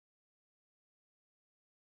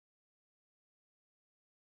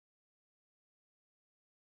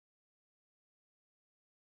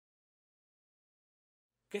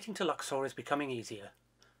Getting to Luxor is becoming easier.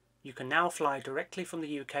 You can now fly directly from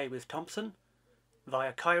the UK with Thompson,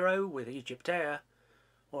 via Cairo with Egypt Air,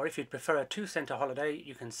 or if you'd prefer a two-centre holiday,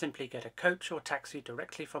 you can simply get a coach or taxi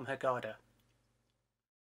directly from Hurghada.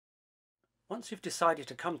 Once you've decided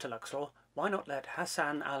to come to Luxor, why not let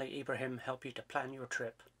Hassan Ali Ibrahim help you to plan your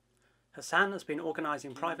trip? Hassan has been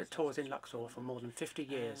organising private tours in Luxor for more than 50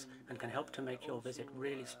 years and can help to make your visit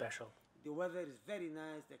really special. The weather is very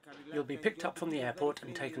nice. You'll be picked up from the airport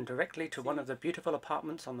and taken directly to one of the beautiful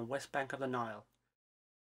apartments on the west bank of the Nile.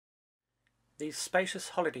 These spacious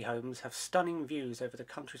holiday homes have stunning views over the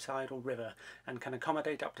countryside or river and can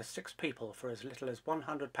accommodate up to 6 people for as little as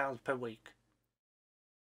 £100 per week.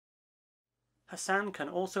 Hassan can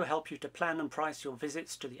also help you to plan and price your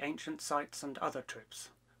visits to the ancient sites and other trips,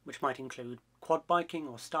 which might include quad biking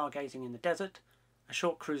or stargazing in the desert, a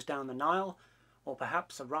short cruise down the Nile, or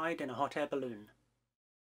perhaps a ride in a hot air balloon.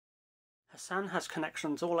 Hassan has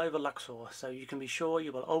connections all over Luxor, so you can be sure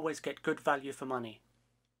you will always get good value for money.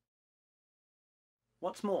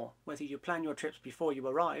 What's more, whether you plan your trips before you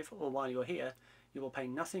arrive or while you're here, you will pay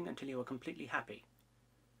nothing until you are completely happy.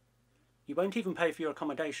 You won't even pay for your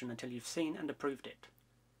accommodation until you've seen and approved it.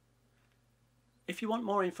 If you want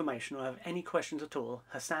more information or have any questions at all,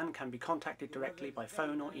 Hassan can be contacted directly by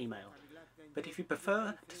phone or email. But if you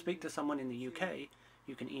prefer to speak to someone in the UK,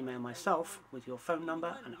 you can email myself with your phone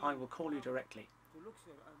number and I will call you directly.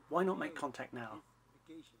 Why not make contact now?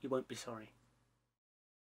 You won't be sorry.